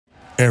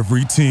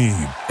Every team,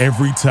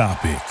 every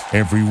topic,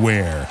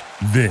 everywhere.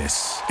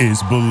 This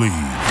is Believe.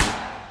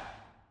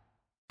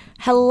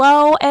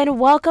 Hello and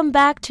welcome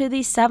back to the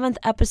 7th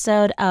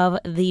episode of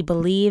the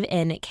Believe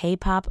in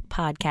K-Pop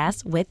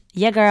podcast with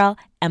your girl,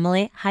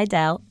 Emily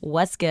Heidel.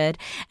 What's good?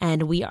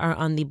 And we are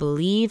on the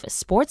Believe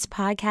Sports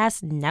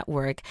Podcast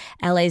Network,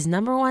 LA's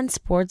 #1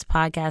 sports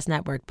podcast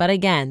network. But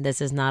again,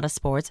 this is not a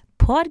sports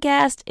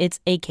podcast. It's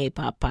a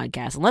K-pop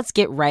podcast. Let's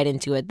get right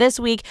into it. This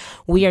week,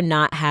 we are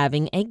not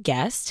having a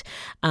guest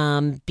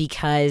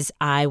because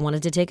I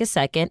wanted to take a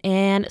second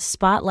and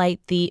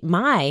spotlight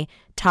my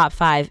top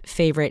 5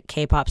 favorite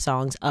K-pop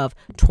songs of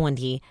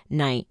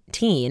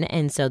 2019.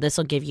 And so this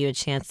will give you a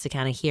chance to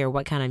kind of hear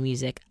what kind of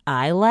music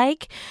I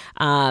like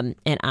and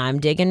I'm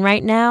digging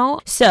right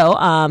now. So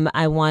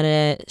I want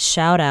to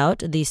shout out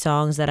the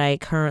songs that I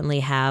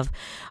currently have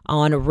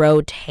on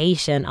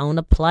rotation on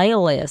the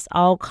playlist.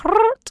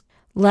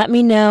 Let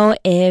me know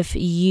if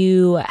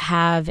you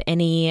have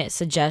any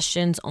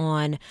suggestions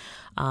on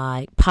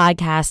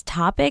podcast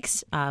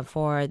topics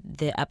for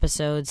the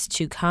episodes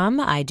to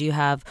come. I do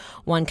have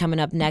one coming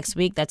up next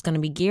week that's going to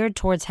be geared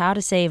towards how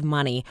to save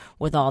money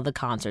with all the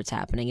concerts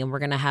happening. And we're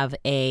going to have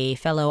a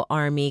fellow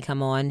ARMY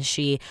come on.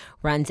 She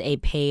runs a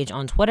page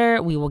on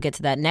Twitter. We will get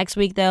to that next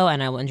week, though,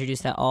 and I will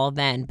introduce that all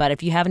then. But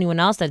if you have anyone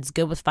else that's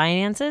good with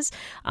finances,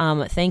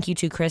 thank you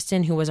to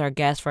Kristen, who was our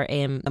guest for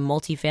a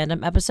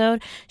multi-fandom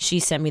episode. She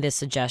sent me this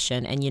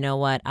suggestion, and you know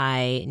what?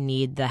 I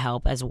need the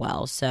help as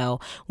well.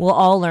 So we'll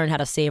all learn how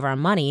to save our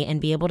money and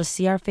be able to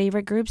see our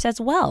favorite groups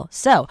as well.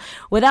 So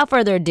without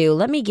further ado,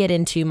 let me get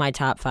into my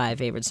top 5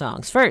 favorite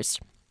songs. First,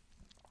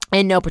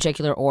 in no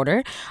particular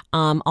order,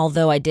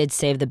 although I did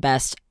save the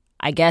best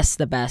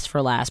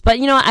for last. But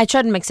you know what? I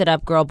tried to mix it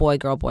up. Girl, boy,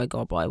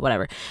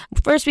 whatever.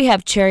 First, we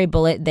have Cherry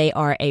Bullet. They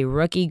are a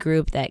rookie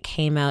group that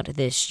came out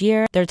this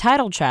year. Their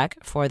title track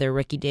for their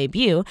rookie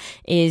debut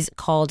is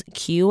called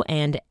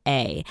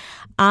Q&A.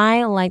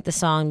 I like the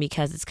song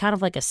because it's kind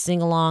of like a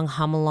sing-along,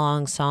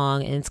 hum-along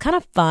song, and it's kind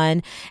of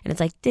fun, and it's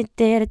like you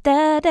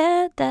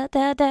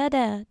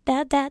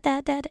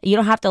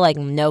don't have to like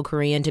know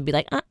Korean to be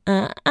like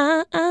no,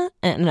 I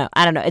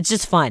don't know. It's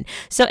just fun.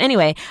 So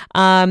anyway,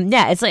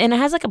 it's like, and it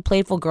has like a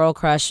playful girl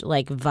crush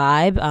like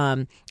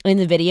vibe. In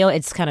the video,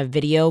 it's kind of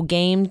video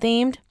game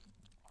themed.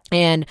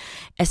 And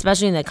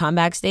especially in the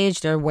comeback stage,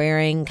 they're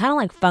wearing kind of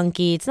like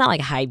funky, it's not like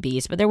high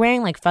beast, but they're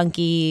wearing like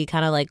funky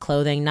kind of like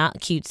clothing,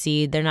 not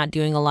cutesy. They're not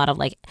doing a lot of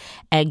like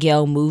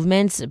aegyo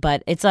movements,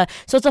 but it's a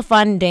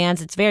fun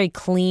dance. It's very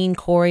clean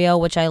choreo,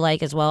 which I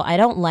like as well. I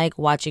don't like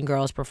watching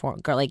girls perform,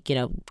 girl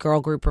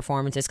group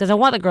performances, because I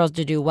want the girls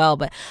to do well,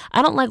 but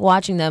I don't like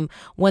watching them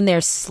when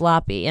they're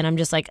sloppy. And I'm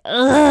just like,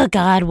 ugh,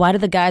 God, why do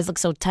the guys look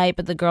so tight,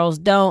 but the girls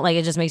don't? Like,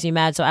 it just makes me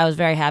mad. So I was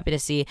very happy to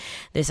see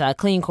this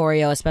clean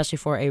choreo, especially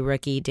for a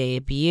rookie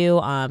debut.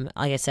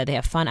 Like I said, they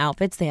have fun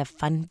outfits, they have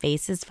fun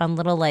faces, fun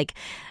little like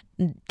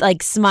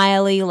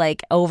smiley,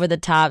 like over the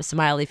top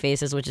smiley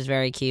faces, which is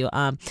very cute.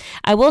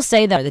 I will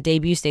say that the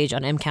debut stage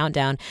on M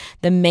Countdown,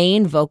 the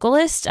main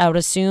vocalist, I would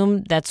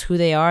assume that's who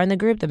they are in the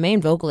group, the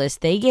main vocalist,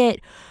 they get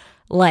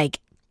like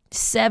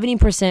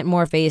 70%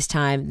 more face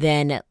time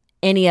than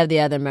any of the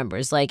other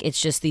members. Like,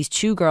 it's just these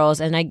 2 girls,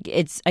 and I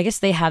guess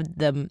they have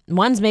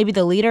one's maybe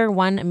the leader,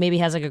 one maybe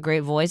has like a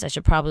great voice. I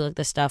should probably look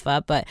this stuff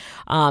up, but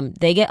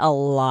they get a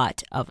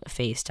lot of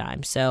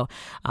FaceTime. So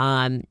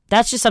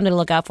that's just something to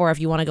look out for if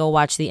you want to go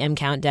watch the M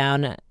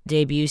Countdown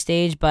debut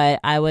stage. But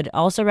I would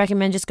also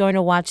recommend just going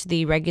to watch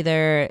the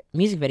regular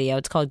music video.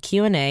 It's called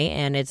Q&A,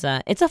 and it's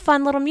a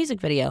fun little music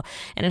video,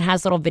 and it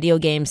has little video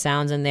game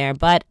sounds in there.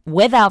 But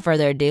without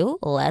further ado,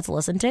 let's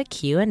listen to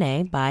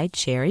Q&A by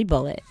Cherry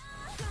Bullet.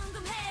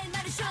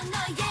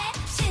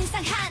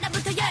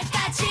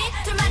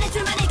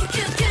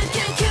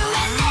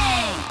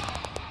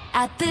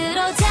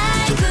 앞으로 잘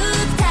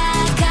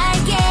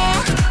부탁할게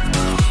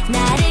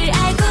나를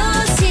알고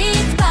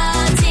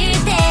싶어질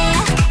때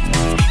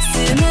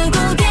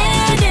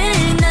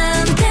 20곡을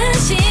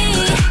넘듯이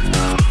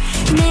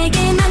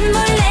내게만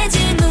몰래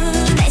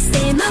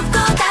질문했을 묻고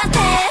답해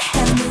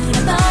다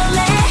물어볼래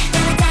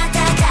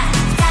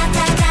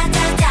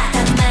따다다다다다다다다다 다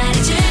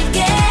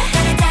말해줄게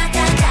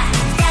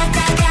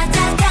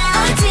따다다다다다다다다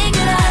어찌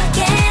그렇게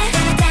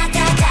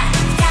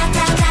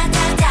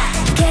따다다다다다다다다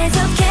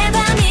계속해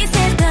밤이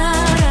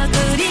새도록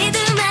우리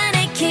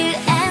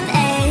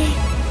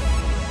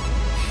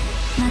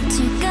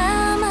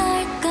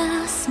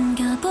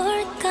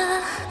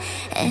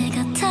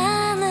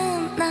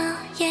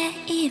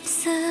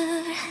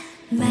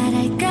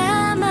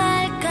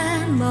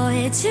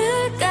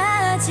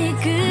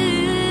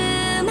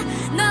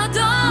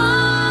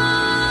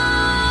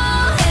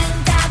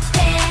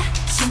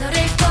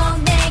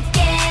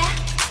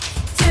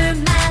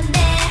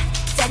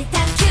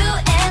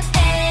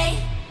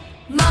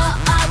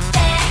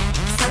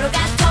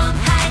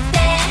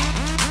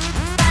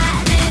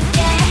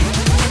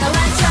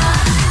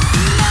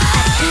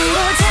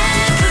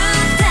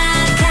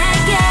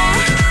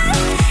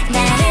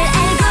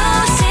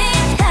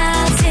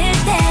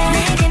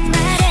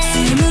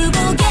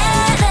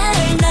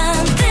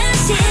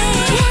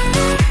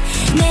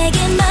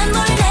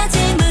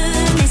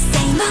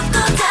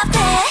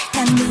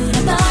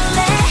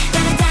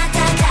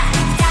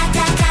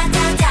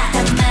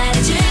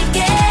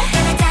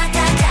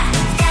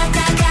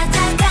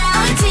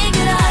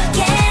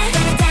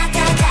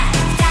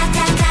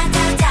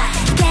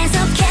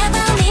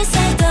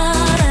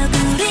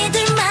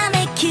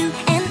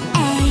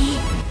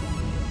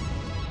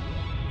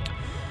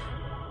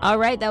All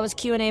right, that was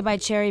Q&A by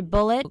Cherry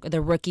Bullet, the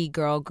rookie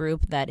girl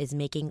group that is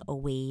making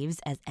waves,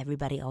 as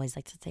everybody always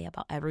likes to say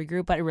about every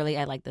group. But really,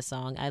 I like the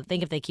song. I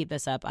think if they keep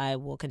this up, I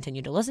will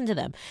continue to listen to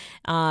them.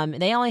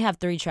 They only have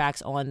 3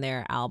 tracks on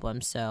their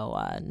album,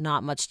 so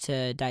not much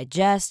to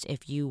digest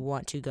if you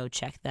want to go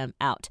check them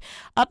out.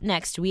 Up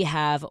next, we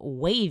have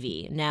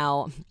WayV.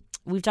 Now,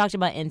 we've talked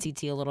about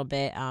NCT a little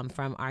bit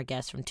from our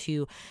guest from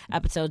 2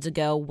 episodes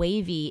ago.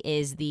 WayV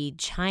is the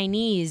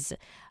Chinese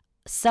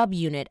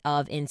subunit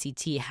of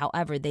NCT.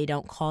 However, they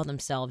don't call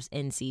themselves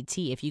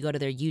NCT. If you go to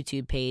their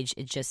YouTube page,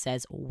 it just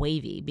says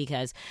WayV,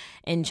 because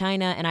in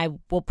China, and I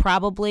will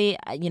probably,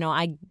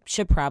 I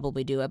should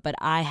probably do it, but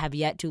I have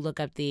yet to look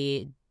up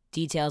the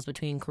details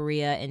between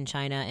Korea and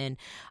China, and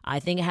I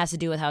think it has to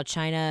do with how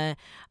China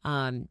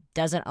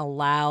doesn't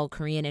allow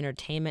Korean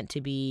entertainment to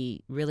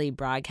be really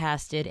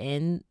broadcasted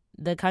in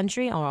the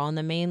country or on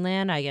the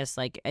mainland, I guess,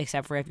 like,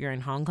 except for if you're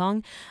in Hong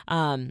Kong.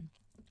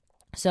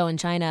 So in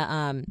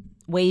China,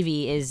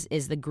 WayV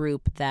is the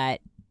group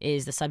that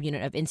is the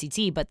subunit of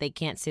NCT, but they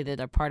can't say that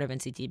they're part of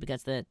NCT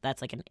because that's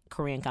like a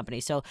Korean company.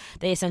 So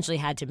they essentially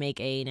had to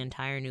make an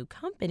entire new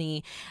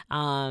company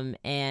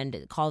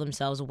and call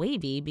themselves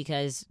WayV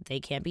because they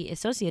can't be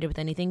associated with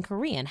anything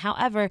Korean.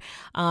 However,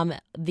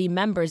 the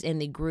members in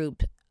the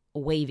group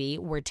WayV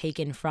were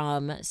taken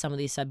from some of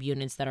these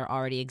subunits that are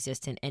already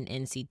existent in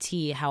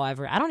NCT.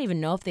 However, I don't even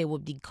know if they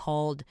would be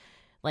called,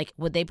 like,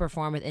 would they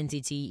perform with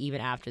NCT even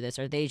after this?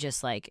 Or are they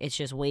just like, it's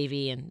just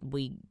WayV and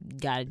we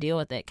got to deal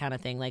with it kind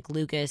of thing? Like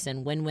Lucas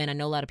and WinWin. I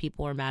know a lot of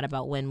people were mad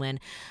about WinWin,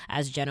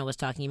 as Jenna was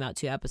talking about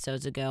 2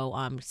 episodes ago.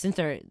 Since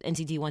their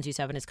NCT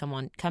 127 is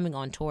coming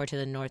on tour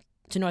to North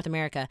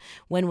America,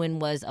 WinWin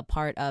was a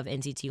part of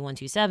NCT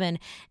 127,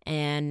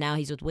 and now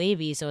he's with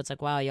WayV. So it's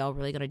like, wow, y'all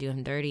really gonna do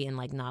him dirty and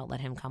like not let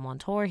him come on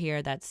tour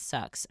here? That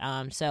sucks.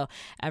 So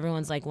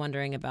everyone's like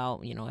wondering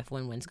about, if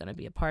WinWin's gonna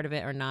be a part of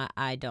it or not.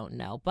 I don't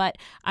know, but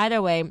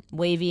either way,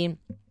 WayV,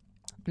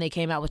 they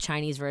came out with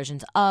Chinese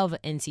versions of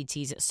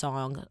NCT's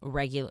songs,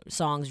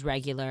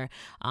 regular,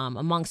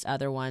 amongst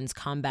other ones,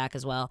 Comeback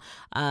as well.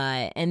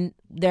 And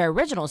their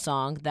original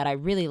song that I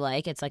really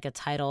like, it's like a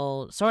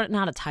title, sort of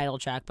not a title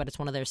track, but it's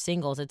one of their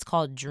singles. It's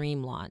called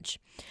Dream Launch.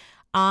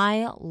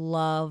 I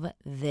love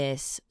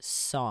this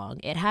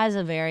song. It has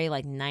a very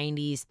like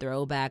 90s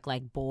throwback,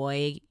 like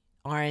boy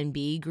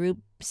R&B group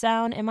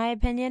sound, in my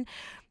opinion.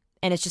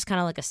 And it's just kind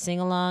of like a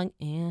sing-along.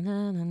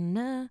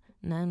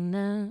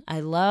 I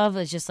love,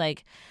 it's just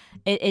like,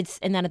 it's,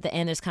 and then at the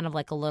end, there's kind of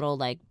like a little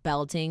like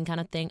belting kind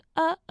of thing.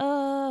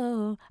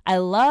 Oh, I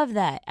love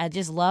that. I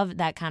just love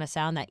that kind of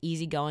sound, that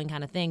easygoing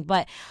kind of thing.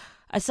 But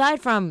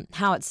aside from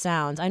how it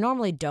sounds, I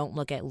normally don't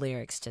look at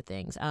lyrics to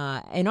things.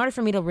 In order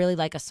for me to really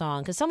like a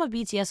song, because some of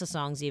BTS's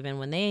songs, even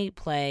when they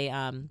play,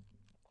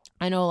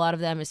 I know a lot of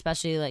them,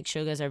 especially like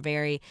Suga's, are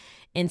very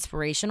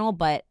inspirational,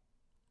 but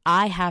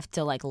I have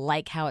to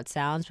like how it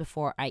sounds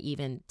before I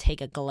even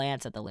take a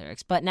glance at the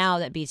lyrics. But now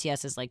that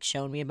BTS has like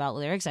shown me about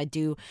lyrics, I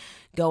do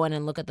go in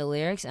and look at the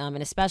lyrics. And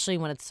especially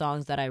when it's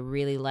songs that I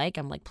really like,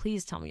 I'm like,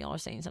 please tell me y'all are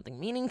saying something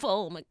meaningful.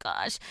 Oh my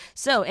gosh.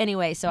 So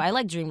anyway, so I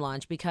like Dream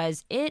Launch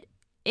because it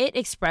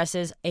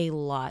expresses a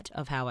lot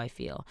of how I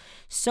feel.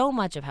 So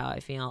much of how I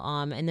feel.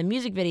 In the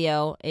music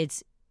video,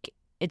 it's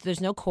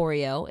there's no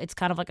choreo. It's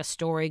kind of like a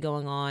story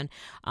going on.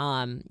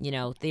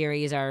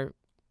 Theories are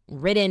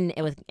written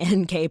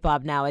in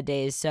K-pop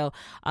nowadays. So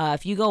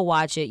if you go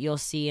watch it, you'll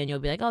see and you'll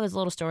be like, oh, there's a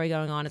little story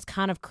going on. It's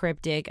kind of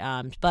cryptic,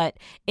 but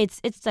it's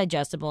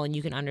digestible and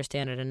you can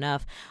understand it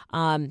enough.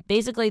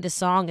 Basically, the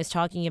song is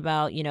talking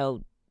about,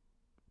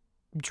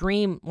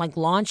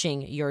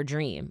 launching your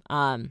dream.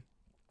 And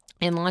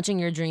launching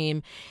your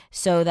dream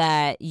so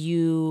that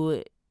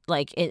you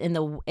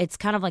it's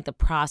kind of like the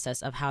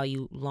process of how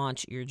you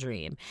launch your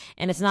dream.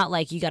 And it's not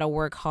like you got to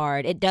work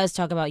hard. It does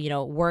talk about,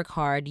 work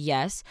hard,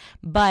 yes,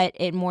 but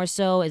it more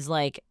so is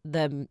like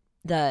the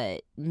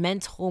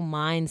mental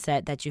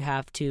mindset that you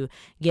have to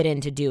get in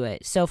to do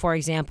it. So for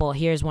example,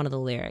 here's one of the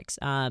lyrics.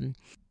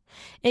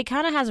 It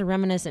kind of has a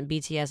reminiscent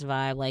BTS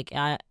vibe. Like,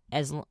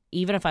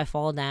 even if I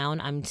fall down,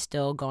 I'm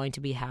still going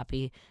to be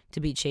happy to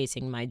be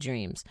chasing my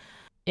dreams.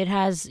 It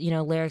has,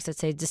 lyrics that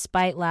say,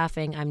 despite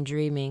laughing, I'm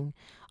dreaming.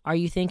 Are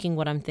you thinking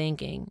what I'm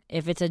thinking?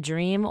 If it's a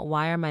dream,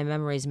 why are my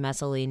memories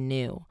messily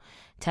new?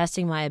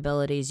 Testing my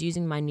abilities,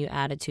 using my new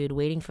attitude,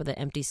 waiting for the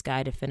empty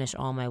sky to finish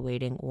all my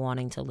waiting,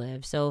 wanting to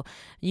live. So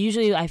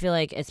usually I feel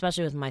like,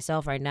 especially with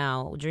myself right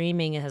now,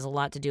 dreaming has a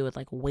lot to do with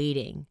like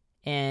waiting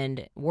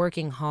and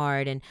working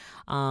hard and,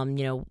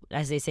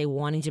 as they say,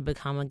 wanting to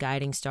become a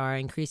guiding star,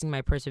 increasing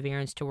my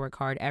perseverance to work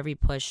hard. Every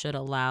push should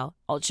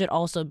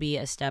also be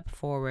a step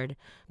forward.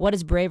 What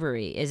is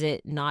bravery? Is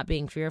it not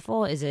being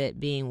fearful? Is it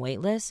being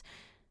weightless?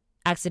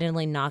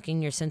 Accidentally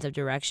knocking your sense of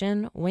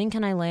direction? When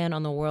can I land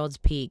on the world's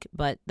peak?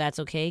 But that's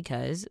okay,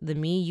 because the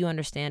me you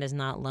understand is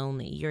not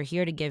lonely. You're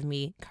here to give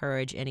me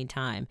courage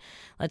anytime.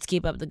 Let's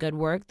keep up the good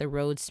work, the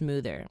road's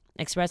smoother.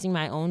 Expressing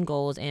my own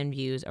goals and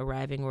views,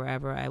 arriving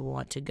wherever I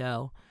want to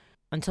go.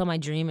 Until my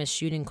dream is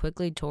shooting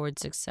quickly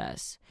towards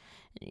success.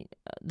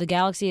 The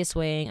galaxy is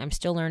swaying, I'm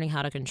still learning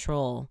how to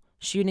control.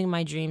 shooting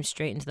my dream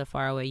straight into the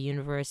faraway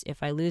universe.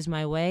 If I lose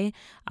my way,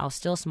 I'll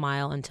still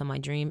smile until my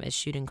dream is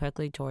shooting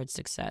quickly towards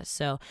success.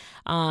 So,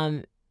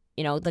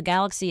 you know, the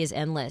galaxy is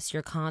endless.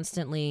 You're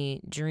constantly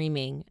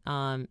dreaming.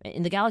 And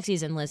the galaxy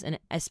is endless. And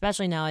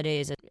especially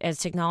nowadays, as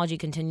technology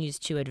continues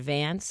to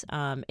advance,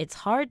 it's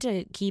hard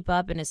to keep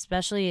up. And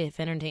especially if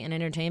in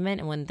entertainment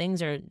and when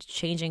things are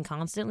changing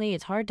constantly,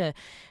 it's hard to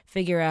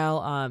figure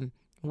out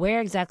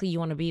where exactly you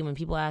want to be when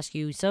people ask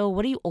you, so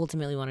what do you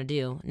ultimately want to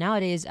do?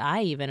 Nowadays,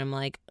 I even am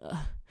like,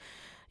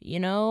 you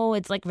know,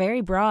 it's like very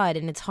broad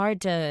and it's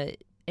hard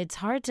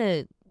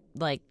to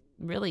like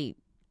really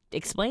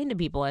explain to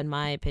people, in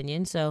my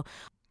opinion. So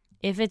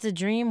if it's a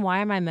dream,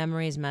 why are my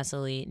memories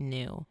messily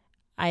new?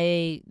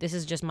 This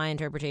is just my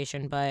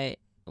interpretation, but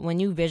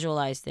when you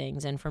visualize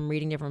things, and from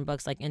reading different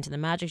books like Into the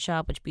Magic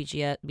Shop, which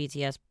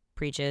BTS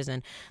preaches,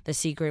 and The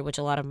Secret, which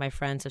a lot of my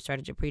friends have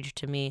started to preach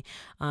to me,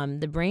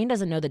 the brain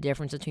doesn't know the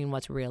difference between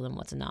what's real and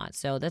what's not.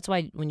 So that's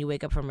why when you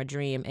wake up from a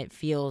dream, it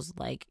feels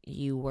like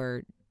you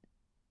were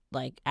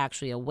like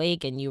actually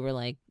awake and you were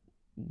like,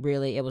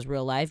 really it was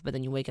real life, but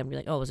then you wake up and be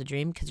like, oh, it was a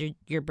dream, because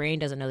your brain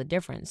doesn't know the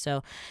difference.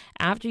 So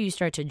after you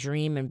start to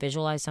dream and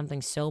visualize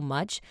something so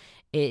much,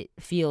 it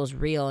feels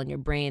real and your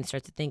brain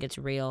starts to think it's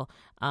real.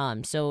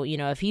 So, you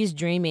know, if he's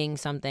dreaming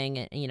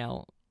something, you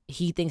know,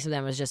 he thinks of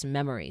them as just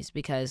memories,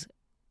 because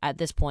at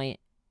this point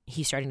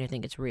he's starting to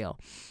think it's real.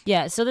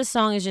 Yeah, so this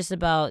song is just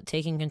about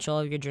taking control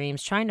of your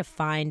dreams, trying to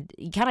find,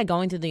 kind of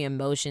going through the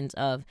emotions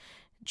of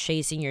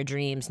chasing your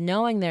dreams,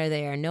 knowing they're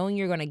there, knowing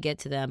you're going to get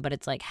to them, but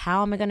it's like,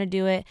 how am I going to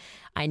do it?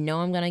 I know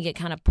I'm going to get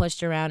kind of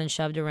pushed around and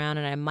shoved around,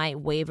 and I might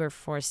waver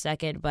for a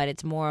second, but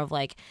it's more of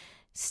like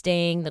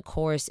staying the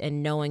course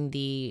and knowing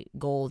the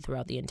goal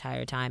throughout the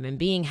entire time and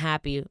being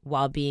happy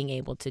while being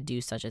able to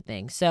do such a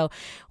thing. So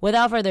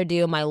without further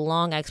ado, my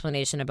long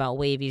explanation about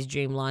WayV's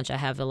dream launch, I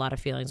have a lot of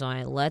feelings on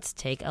it. Let's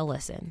take a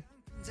listen.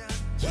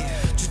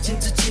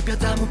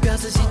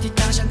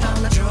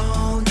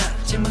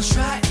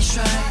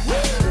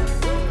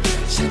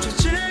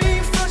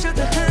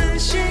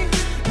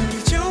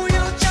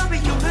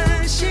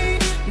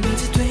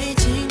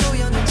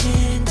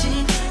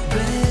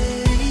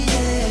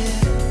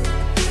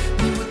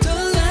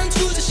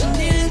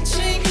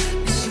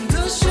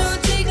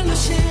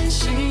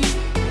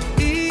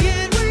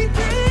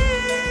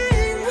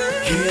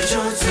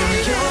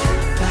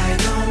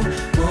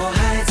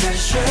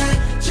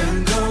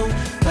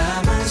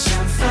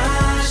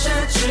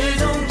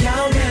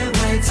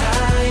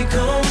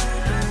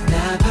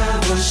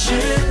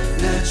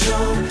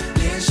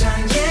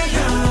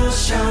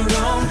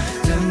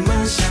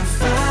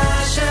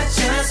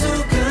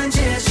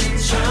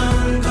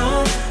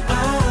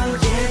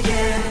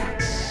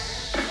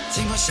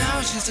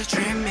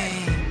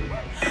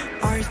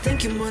 Are you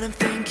thinking what I'm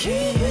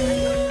thinking?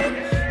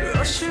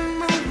 而是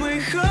梦为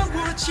何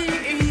我记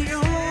忆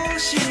犹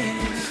新？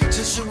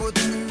这是我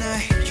的能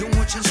耐，用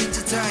我全身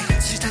自在，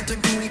其他顿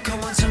空一口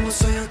完成我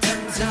所有等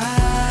待，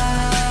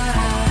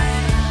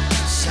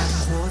像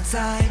活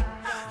在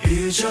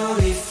宇宙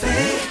里飞。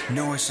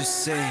No one should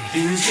say，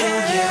 宇宙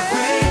也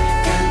会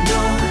感动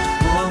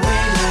我未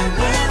来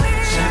我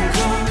掌控，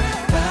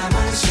把梦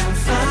想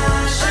发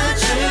射，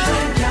直到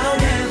遥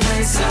远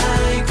来采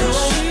购。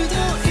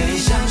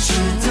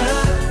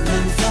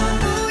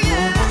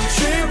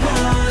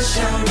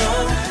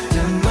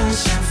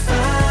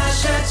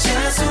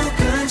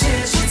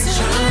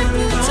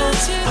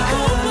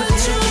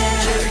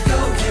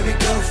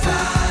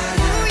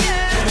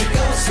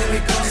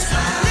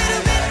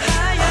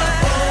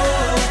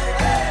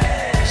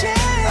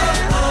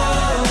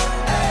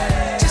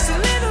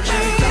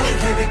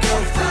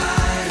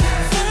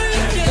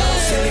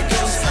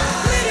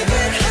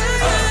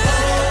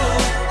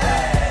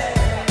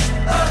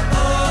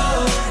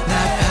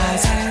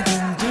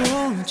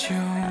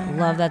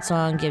Love that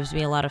song, gives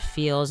me a lot of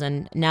feels,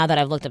 and now that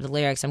I've looked up the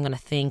lyrics, I'm going to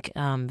think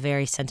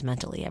very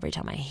sentimentally every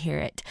time I hear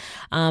it.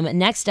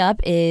 Next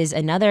up is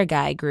another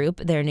guy group.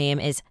 Their name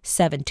is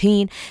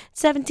 17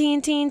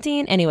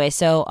 teen. Anyway,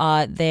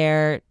 so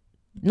they're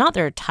not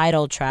their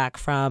title track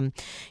from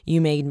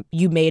You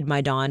Made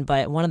My Dawn,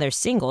 but one of their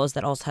singles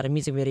that also had a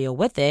music video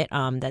with it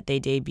that they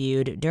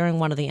debuted during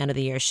one of the end of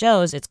the year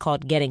shows. It's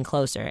called Getting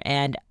Closer,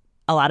 and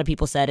a lot of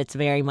people said it's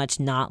very much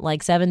not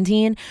like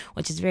 17,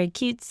 which is very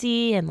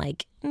cutesy and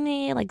like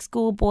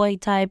schoolboy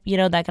type, you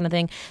know, that kind of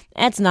thing.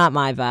 That's not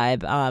my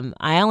vibe.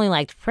 I only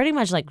liked pretty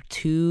much like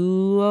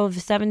 2 of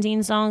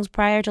 17 songs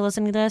prior to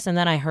listening to this, and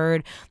then I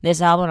heard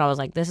this album and I was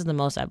like, this is the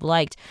most I've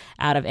liked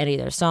out of any of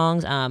their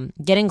songs.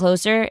 Getting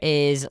Closer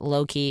is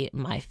low-key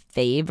my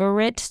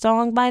favorite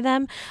song by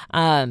them.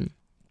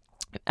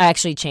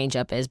 Actually, Change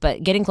Up is,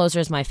 but Getting Closer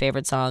is my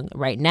favorite song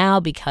right now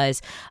because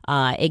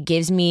it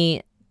gives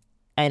me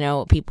I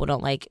know people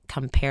don't like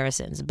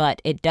comparisons,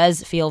 but it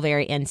does feel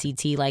very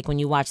NCT. Like when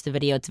you watch the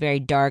video, it's very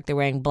dark. They're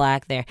wearing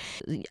black.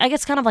 I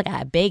guess kind of like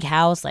a big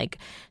house, like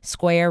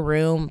square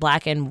room,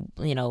 black and,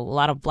 a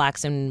lot of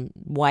blacks and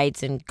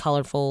whites and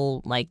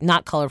colorful, like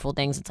not colorful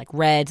things. It's like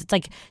reds. It's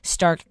like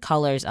stark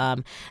colors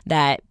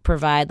that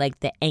provide like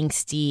the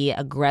angsty,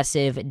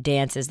 aggressive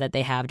dances that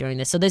they have during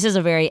this. So this is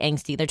a very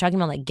angsty. They're talking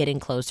about like getting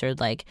closer,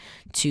 like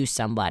to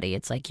somebody.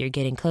 It's like you're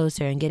getting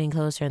closer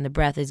and the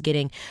breath is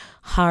getting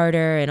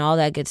harder and all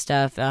that good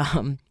stuff,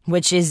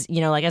 which is,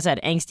 like I said,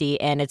 angsty.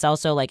 And it's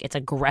also like it's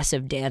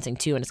aggressive dancing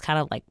too, and it's kind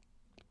of like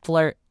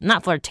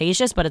not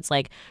flirtatious, but it's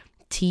like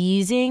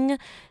teasing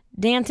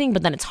dancing,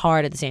 but then it's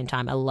hard at the same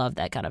time. I love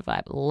that kind of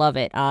vibe. Love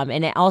it.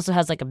 And it also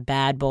has like a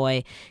bad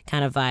boy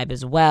kind of vibe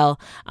as well.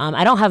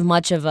 I don't have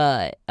much of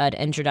an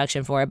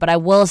introduction for it, but I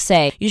will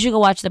say you should go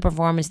watch the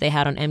performance they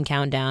had on M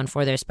Countdown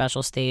for their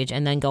special stage,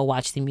 and then go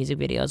watch the music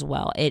video as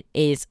well. It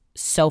is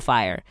so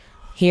fire.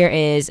 Here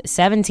is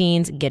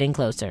 17's Getting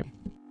Closer.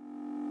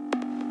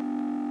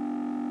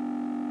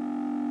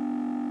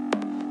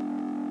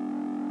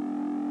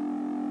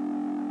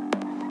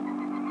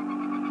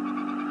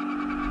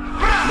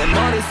 내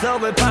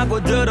머릿속을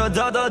파고들어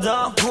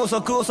더더더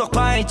구석구석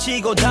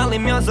파헤치고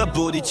달리면서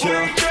부딪혀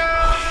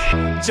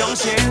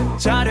정신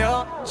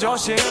차려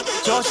조심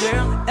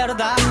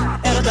이러다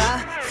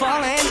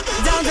falling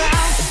down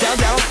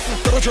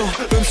떨어져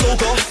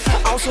음소거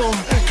아웃소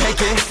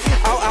take it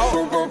out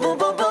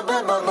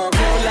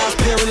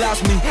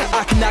paralyze me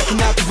I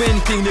cannot do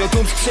anything 내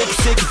둠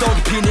shake 더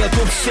깊이 내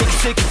둠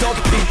shake 더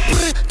깊이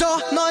또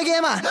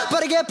너에게만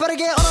빠르게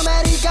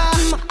오너메리가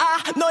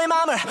너의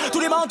맘을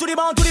두리번 거려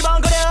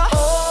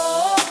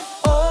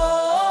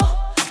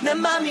내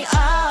맘이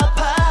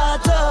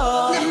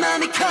아파도 내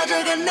맘이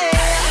커져가네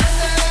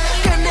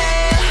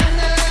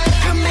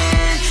Come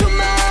into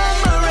my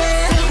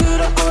memory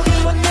그러고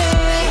원해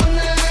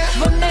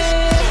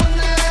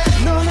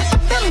너는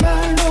어떤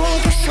말로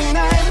계속 날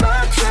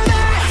멈추네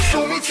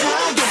숨이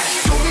차게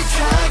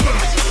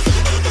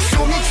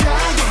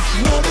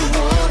너를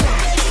원해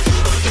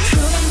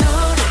그런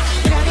너를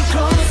getting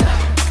closer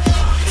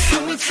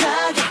숨이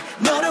차게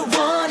너를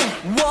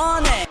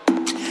원해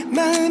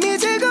마음이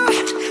들고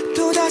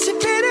또다시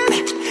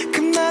피는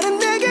그 말은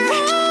내게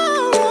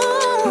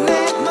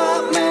내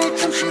맘에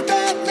잠시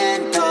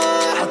닿는 더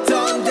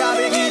어떤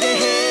답을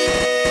기대해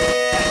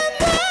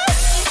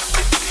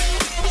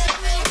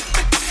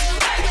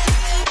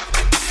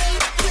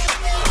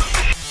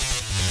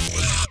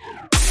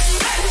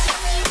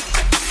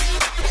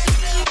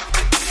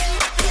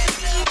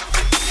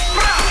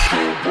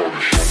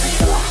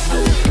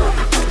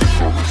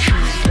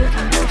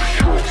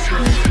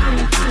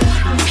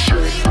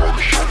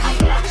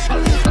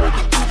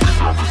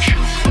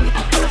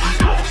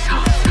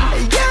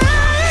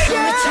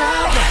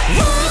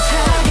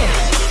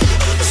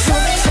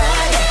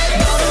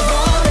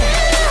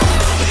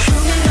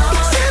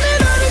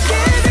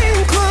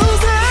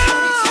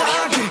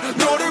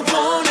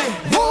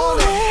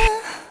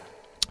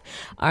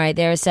All right,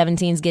 there is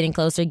 17's Getting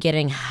Closer,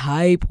 getting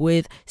hype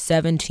with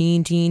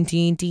 17 teen.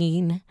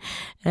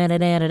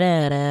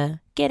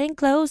 Getting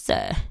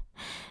closer.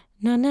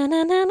 Na.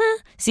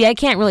 See, I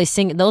can't really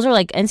sing. Those are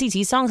like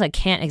NCT songs I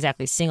can't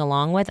exactly sing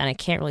along with, and I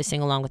can't really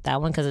sing along with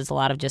that one because it's a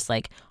lot of just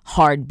like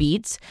hard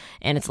beats,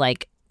 and it's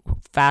like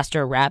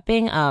faster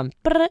rapping.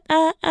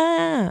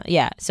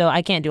 Yeah, so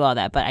I can't do all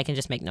that, but I can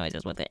just make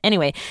noises with it.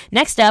 Anyway,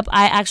 next up,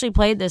 I actually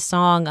played this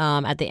song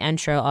at the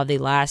intro of the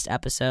last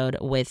episode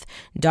with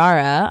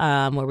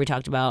Dara, where we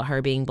talked about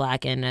her being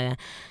black and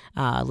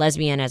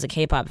lesbian as a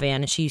K-pop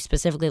fan, and she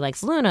specifically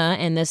likes Luna,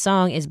 and this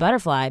song is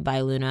Butterfly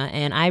by Luna,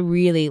 and I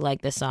really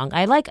like this song.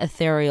 I like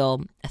ethereal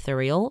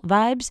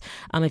vibes.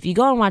 If you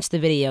go and watch the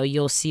video,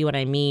 you'll see what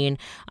I mean.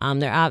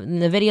 They're in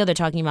the video, they're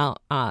talking about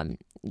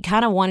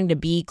kind of wanting to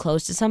be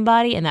close to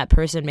somebody, and that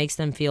person makes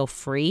them feel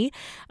free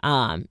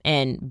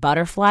and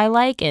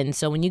butterfly-like. And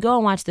so when you go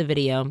and watch the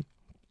video,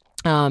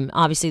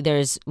 obviously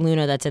there's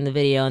Luna that's in the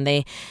video,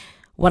 and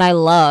what I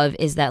love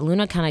is that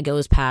Luna kind of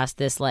goes past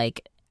this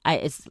like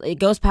it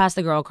goes past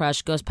the girl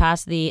crush, goes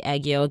past the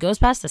aegyo, it goes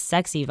past the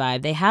sexy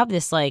vibe. They have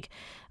this like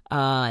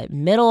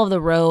middle of the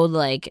road,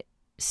 like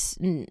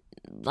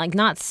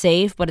not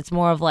safe, but it's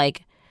more of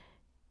like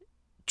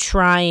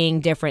trying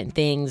different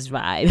things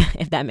vibe,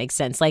 if that makes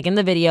sense. Like in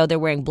the video, they're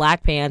wearing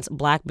black pants,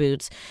 black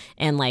boots,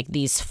 and like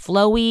these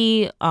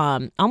flowy,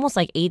 almost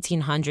like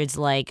 1800s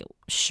like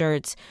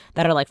shirts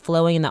that are like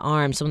flowing in the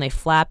arms. So when they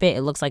flap it,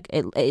 it looks like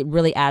it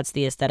really adds to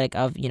the aesthetic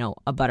of,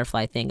 a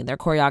butterfly thing. And their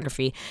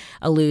choreography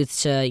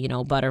alludes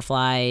to,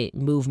 butterfly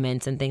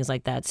movements and things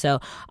like that.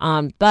 So,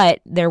 but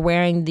they're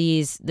wearing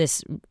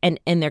and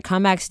in their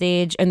comeback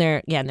stage, in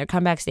their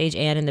comeback stage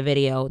and in the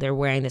video, they're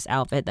wearing this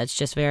outfit that's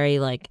just very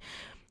like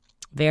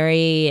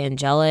very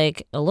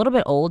angelic, a little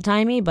bit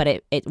old-timey, but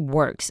it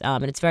works,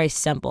 and it's very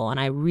simple, and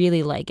I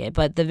really like it.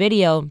 But the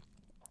video,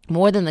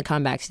 more than the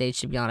comeback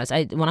stage, to be honest,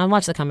 when I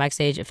watched the comeback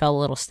stage, it felt a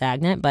little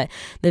stagnant, but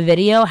the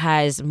video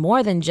has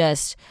more than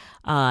just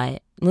Luna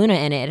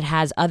in it. It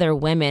has other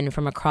women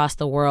from across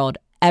the world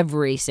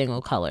every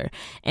single color.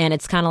 And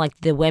it's kind of like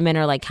the women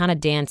are like kind of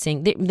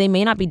dancing. They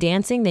may not be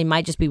dancing, they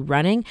might just be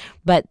running,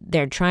 but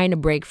they're trying to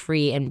break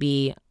free and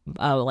be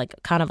like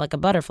kind of like a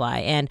butterfly.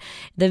 And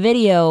the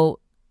video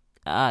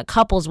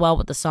couples well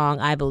with the song,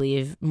 I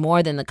believe,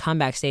 more than the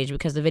comeback stage,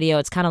 because the video,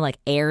 it's kind of like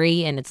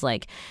airy, and it's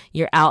like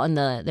you're out in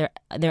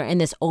they're in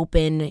this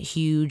open,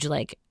 huge,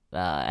 like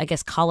I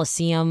guess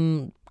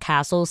Colosseum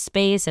castle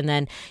space, and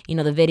then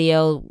the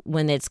video,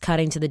 when it's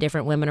cutting to the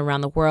different women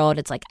around the world,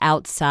 it's like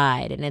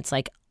outside, and it's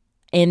like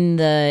in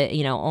the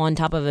on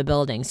top of a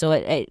building, so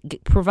it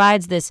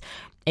provides this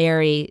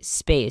airy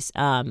space.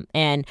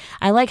 And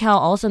I like how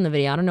also in the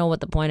video, I don't know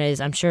what the point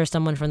is, I'm sure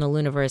someone from the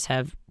Luniverse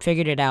have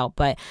figured it out,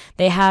 but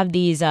they have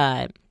these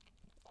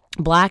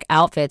black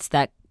outfits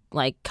that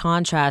like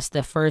contrast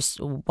the first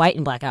white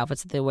and black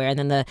outfits that they wear, and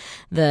then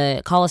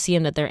the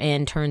Colosseum that they're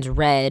in turns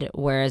red,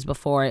 whereas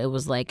before it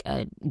was like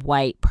a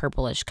white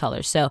purplish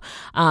color. So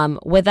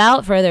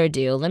without further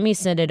ado, let me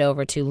send it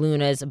over to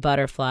Luna's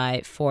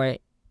Butterfly for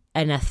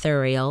an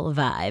ethereal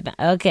vibe.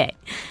 Okay.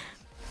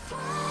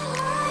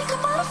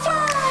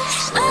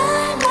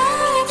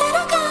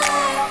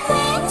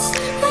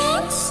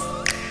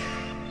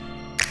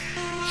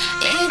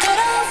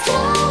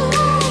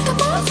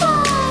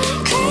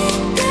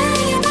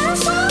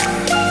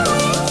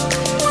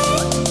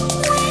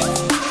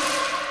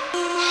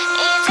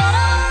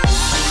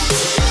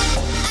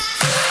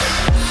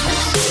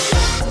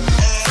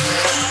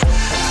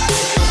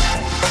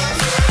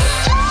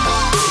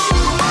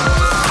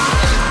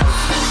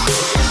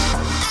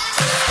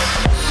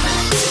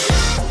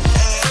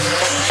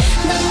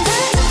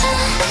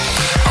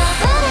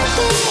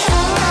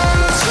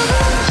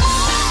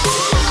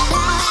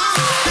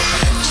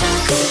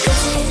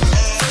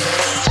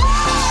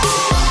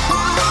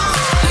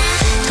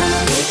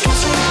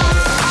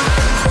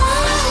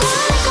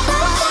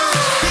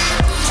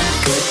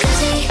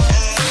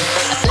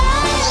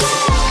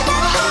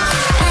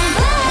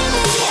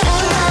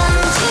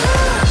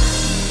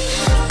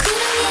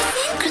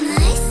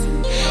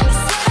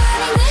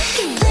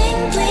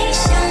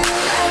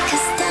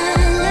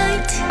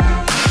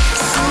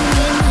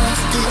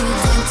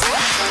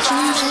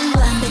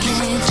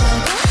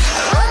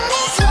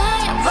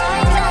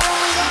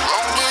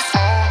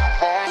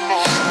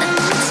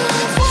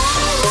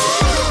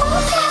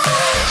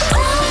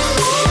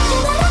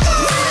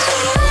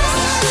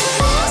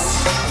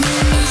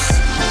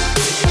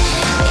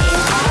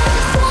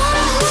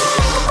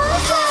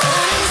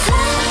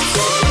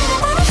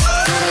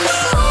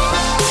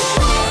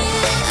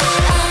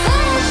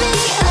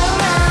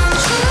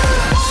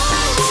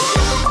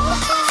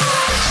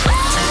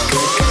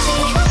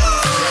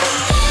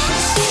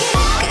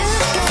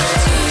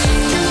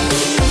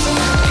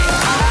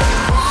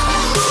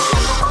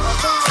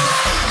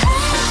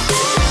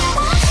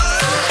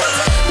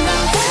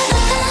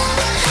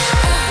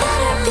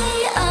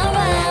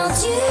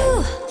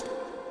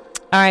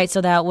 All right,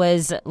 so that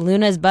was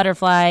Luna's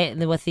Butterfly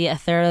with the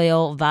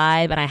ethereal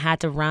vibe, and I had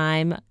to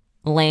rhyme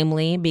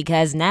lamely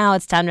because now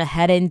it's time to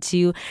head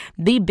into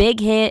the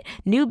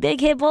new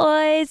big hit,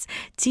 boys,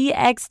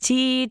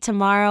 TXT,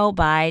 Tomorrow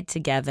by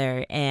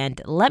Together.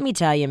 And let me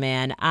tell you,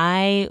 man,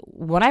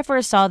 when I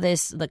first saw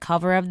the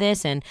cover of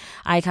this, and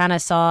I kind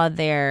of saw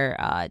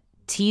their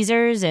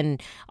teasers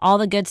and all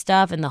the good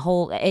stuff, and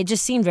it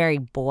just seemed very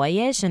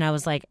boyish, and I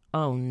was like,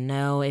 oh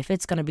no, if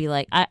it's gonna be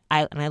like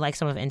I like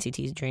some of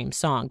NCT's Dream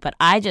song, but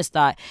I just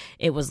thought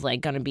it was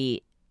like gonna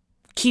be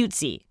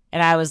cutesy,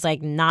 and I was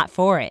like not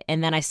for it.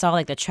 And then I saw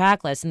like the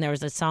track list, and there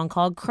was a song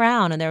called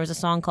Crown, and there was a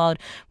song called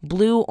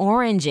Blue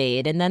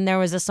Orangeade, and then there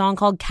was a song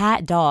called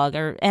Cat Dog,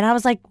 and I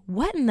was like,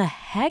 what in the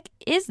heck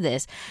is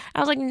this?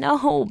 I was like,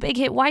 no, big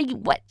hit,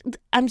 what?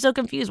 I'm so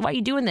confused, why are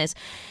you doing this?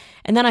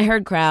 And then I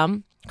heard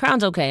Crown's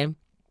okay.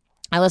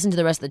 I listened to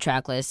the rest of the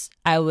track list.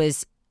 I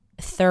was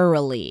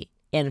thoroughly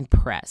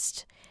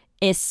impressed,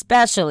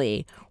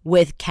 especially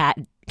with Cat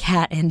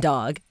and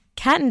Dog.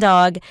 Cat and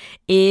Dog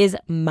is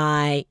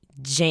my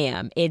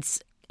jam.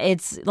 It's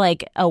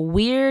like a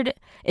weird.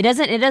 It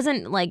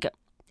doesn't like.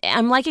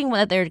 I'm liking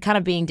that they're kind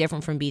of being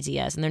different from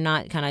BTS, and they're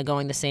not kind of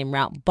going the same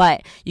route,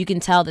 but you can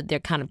tell that they're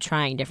kind of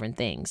trying different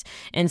things,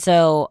 and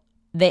so.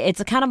 It's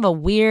a kind of a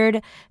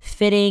weird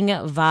fitting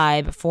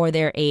vibe for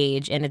their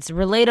age, and it's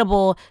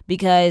relatable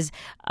because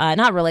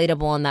not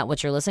relatable in that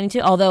what you're listening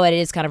to, although it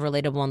is kind of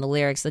relatable in the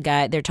lyrics.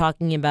 They're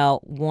talking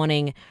about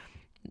wanting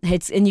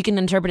hits, and you can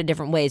interpret it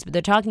different ways, but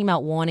they're talking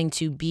about wanting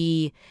to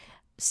be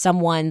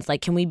someone's,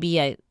 like, can we be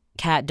a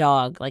cat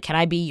dog? Like, can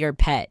I be your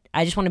pet?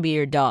 I just want to be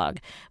your dog.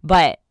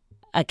 But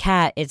a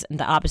cat is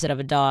the opposite of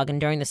a dog,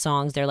 and during the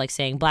songs they're like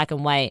saying black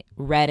and white,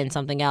 red and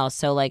something else,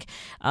 so like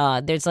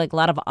there's like a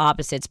lot of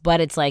opposites, but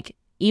it's like,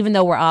 even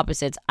though we're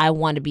opposites, I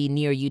want to be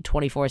near you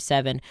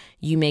 24/7.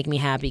 You make me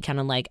happy,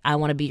 kind of like I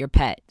want to be your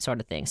pet sort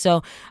of thing.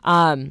 So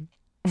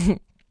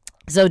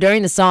So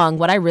during the song,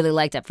 what I really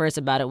liked at first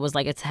about it was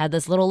like it's had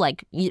this little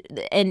like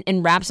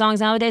in rap songs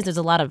nowadays. There's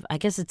a lot of, I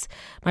guess it's,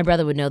 my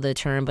brother would know the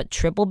term, but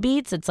triple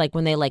beats. It's like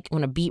when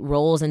a beat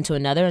rolls into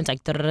another. And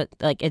it's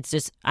like it's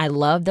just, I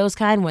love those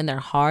kind when they're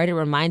hard. It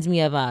reminds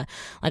me of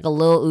like a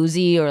Lil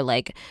Uzi or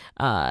like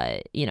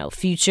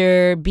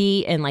Future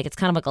beat, and like it's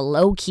kind of like a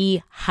low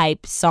key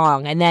hype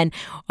song. And then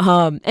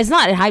it's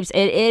not a hype.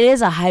 It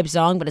is a hype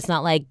song, but it's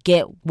not like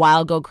get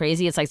wild, go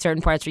crazy. It's like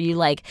certain parts where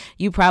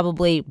you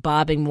probably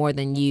bobbing more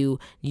than you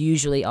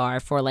usually are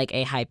for like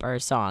a hyper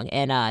song.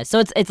 And so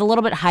it's a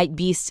little bit hype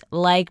beast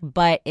like,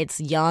 but it's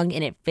young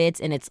and it fits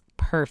and it's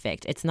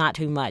perfect. It's not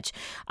too much.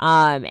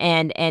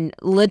 And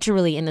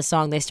literally in the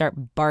song they start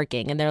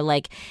barking and they're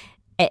like,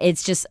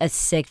 it's just a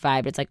sick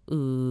vibe. It's like,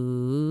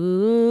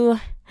 ooh,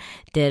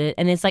 did it.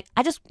 And it's like,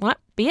 I just want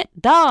to be a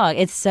dog.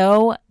 It's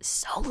so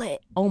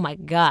lit. Oh my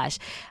gosh.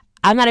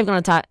 I'm not even going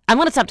to talk. I'm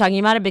going to stop talking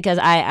about it because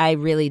I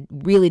really,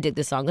 really dig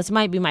this song. This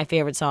might be my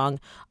favorite song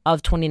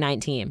of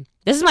 2019.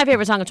 This is my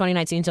favorite song of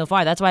 2019 so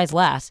far. That's why it's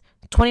last.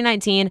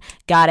 2019,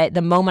 got it.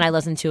 The moment I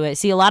listened to it.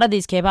 See, a lot of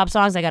these K-pop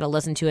songs, I got to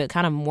listen to it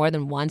kind of more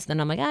than once. Then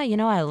I'm like, I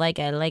like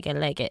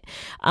it.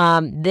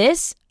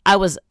 This, I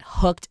was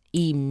hooked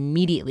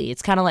immediately.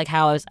 It's kind of like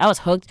how I was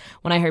hooked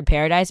when I heard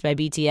Paradise by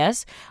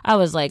BTS. I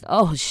was like,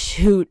 oh,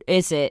 shoot,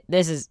 it's it.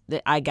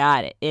 I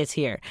got it. It's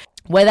here.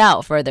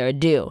 Without further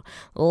ado,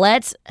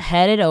 let's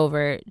head it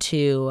over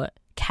to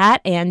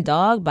Cat and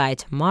Dog by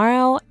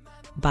Tomorrow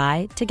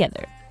by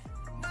Together.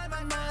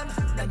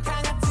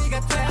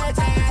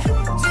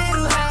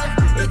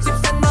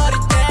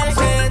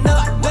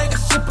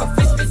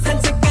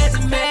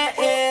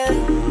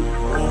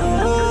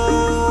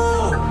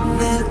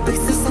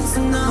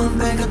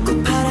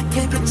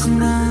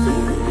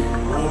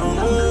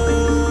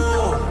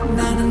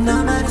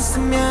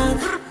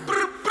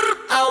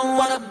 I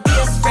wanna be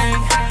a friend.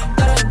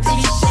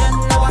 떨어지기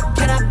싫어 너와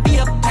cannot be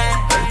a pair.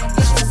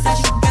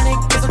 24시간을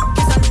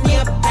계속해서 네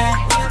옆에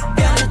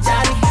변한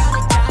자리.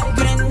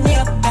 그래 네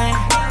옆에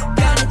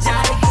변한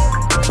자리.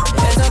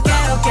 It's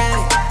okay.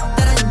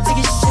 떨어지기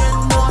싫어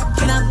너와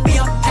cannot be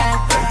a pair.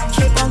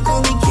 Keep on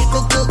going 계속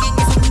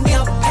네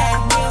옆에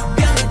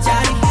변한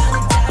자리.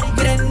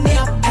 그래 네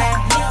옆에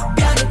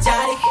변한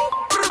자리.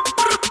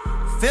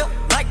 Feel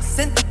like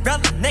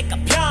Cinderella 내가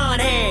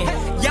편해.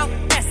 Young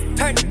ass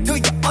turn to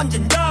you 언제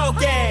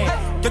너게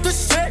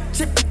 12시에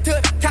집에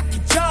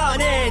들어가기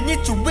전에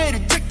네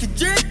주위를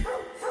지키지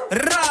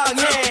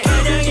랑해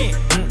그냥이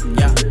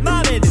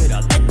맘에 들어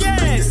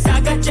내게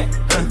싸가지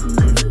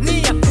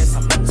네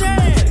앞에서 맞지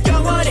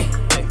영원히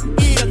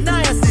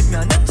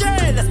일어나였으면 언제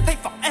Let's play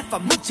forever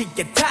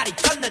뭉치게 다리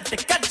건널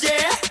때까지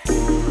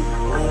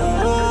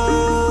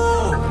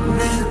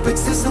내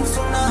백세상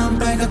속 넌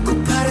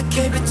빨갛고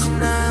파랗게 빛이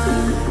나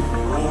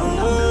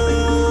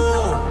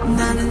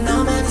나는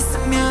너만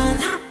있으면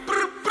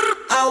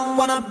I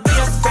wanna be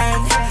a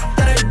friend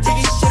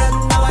떨어지기 싫어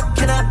너와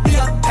cannot be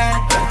a pair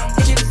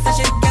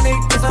 24시간을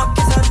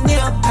계속해서 네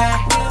옆에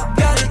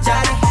변한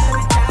자리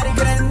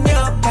그래 네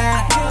옆에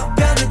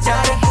변한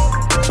자리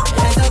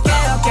It's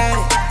okay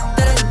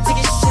떨어지기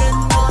싫어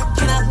너와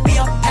cannot be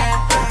a pair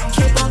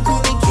Keep on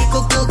going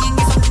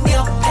계속 네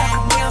옆에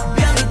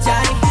변한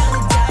자리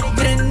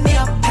그래 네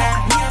옆에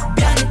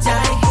변한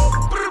자리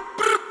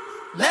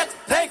Let's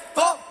play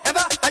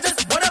forever I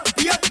just wanna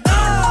be a dog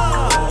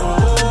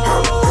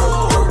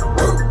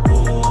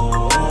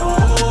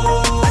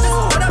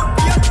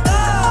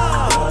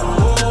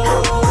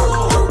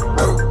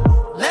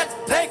Let's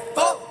play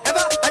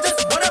forever I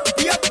just wanna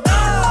be a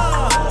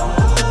dog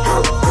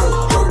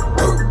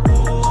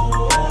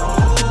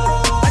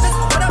I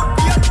just wanna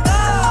be a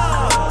dog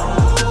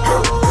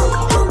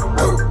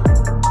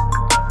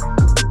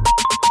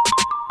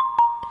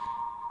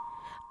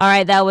All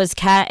right, that was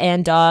Cat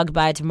and Dog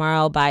by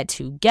Tomorrow by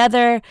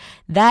Together.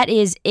 That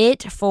is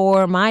it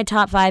for my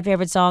top 5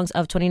 favorite songs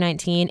of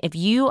 2019. If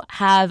you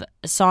have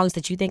songs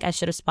that you think I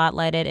should have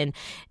spotlighted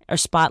or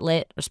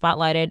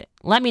spotlighted,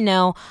 let me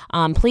know.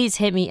 Please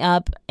hit me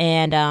up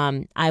and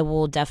I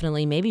will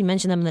definitely maybe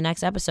mention them in the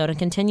next episode and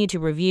continue to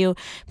review.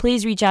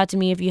 Please reach out to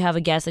me if you have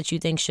a guest that you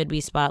think should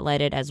be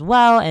spotlighted as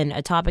well and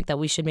a topic that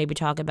we should maybe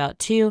talk about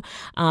too.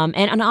 And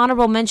an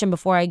honorable mention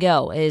before I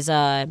go is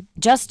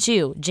Just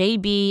Two,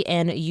 JB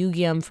and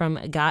Yugyeom from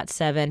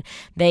GOT7.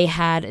 They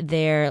had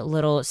their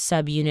little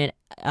subunit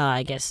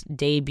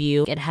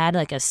debut. It had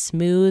like a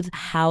smooth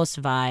house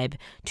vibe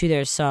to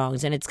their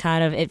songs, and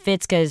it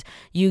fits because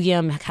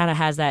Yugyeom kind of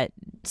has that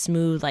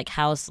smooth like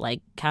house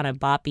like kind of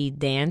boppy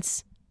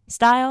dance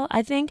style,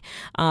 I think.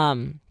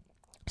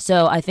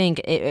 So I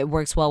think it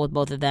works well with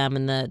both of them,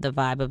 and the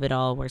vibe of it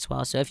all works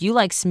well. So if you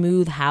like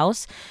smooth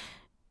house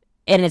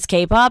and it's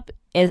K-pop,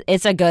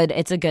 it's a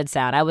good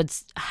sound. I would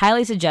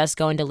highly suggest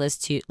going to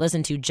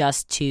listen to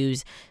Just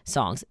Two's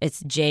songs.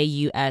 It's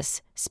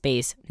JUS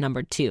space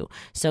number 2.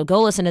 So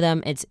go listen to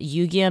them. It's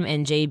Yugyeom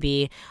and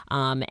JB.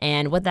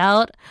 And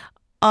without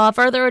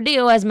further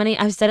ado,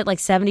 I've said it like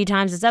 70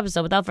 times this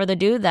episode. Without further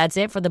ado, that's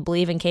it for the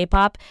Believe in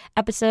K-pop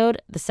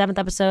episode, the 7th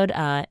episode.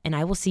 And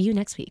I will see you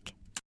next week.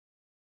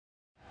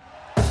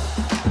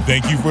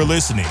 Thank you for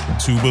listening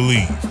to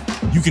Believe.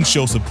 You can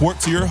show support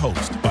to your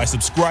host by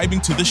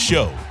subscribing to the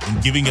show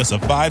and giving us a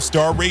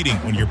 5-star rating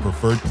on your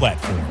preferred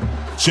platform.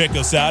 Check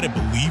us out at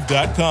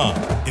Believe.com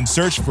and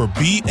search for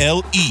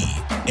BLEAV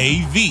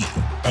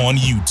on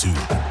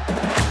YouTube.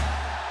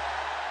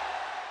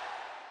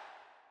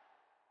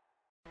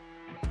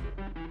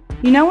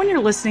 You know when you're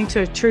listening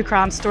to a true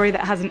crime story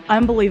that has an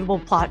unbelievable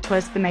plot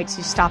twist that makes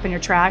you stop in your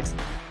tracks?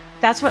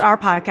 That's what our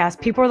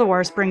podcast, People Are the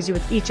Worst, brings you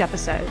with each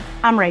episode.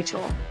 I'm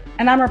Rachel.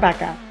 And I'm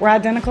Rebecca. We're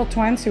identical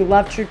twins who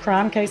love true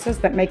crime cases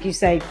that make you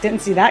say,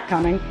 didn't see that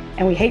coming,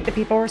 and we hate the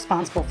people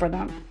responsible for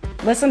them.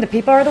 Listen to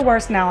People Are the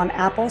Worst now on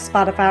Apple,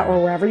 Spotify,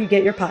 or wherever you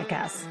get your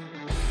podcasts.